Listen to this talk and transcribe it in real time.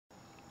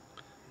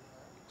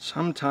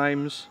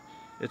Sometimes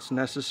it's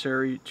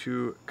necessary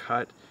to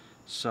cut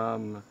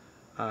some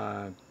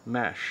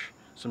mesh,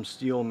 some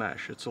steel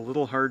mesh. It's a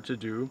little hard to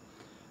do,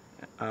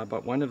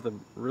 but one of the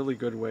really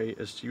good way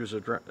is to use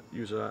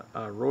a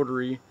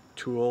rotary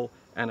tool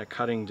and a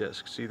cutting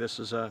disc. See, this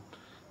is a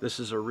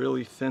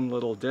really thin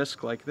little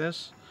disc like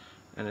this,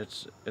 and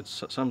it's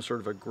some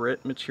sort of a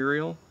grit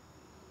material,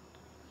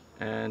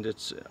 and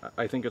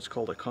I think it's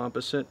called a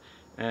composite,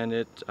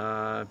 and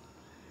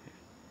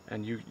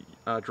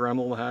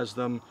Dremel has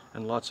them,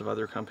 and lots of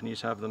other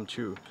companies have them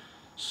too.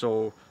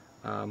 So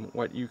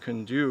what you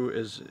can do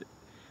is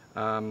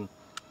have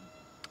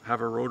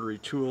a rotary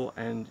tool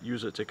and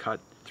use it to cut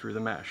through the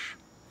mesh.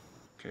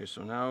 Okay,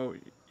 so now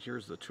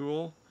here's the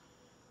tool,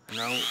 and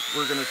now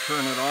we're going to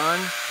turn it on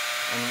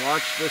and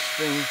watch this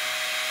thing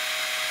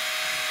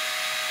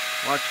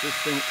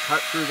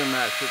cut through the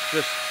mesh. It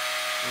just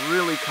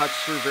really cuts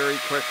through very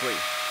quickly.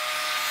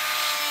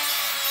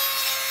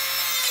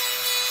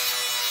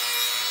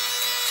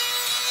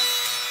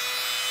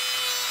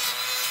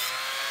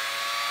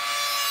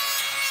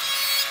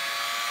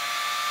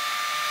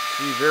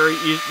 See, very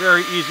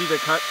easy to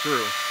cut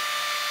through.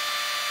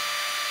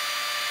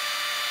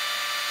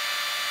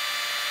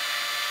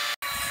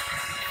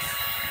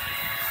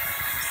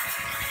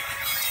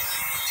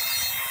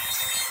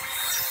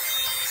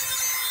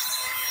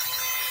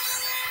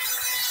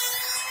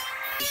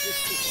 It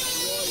just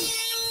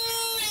destroys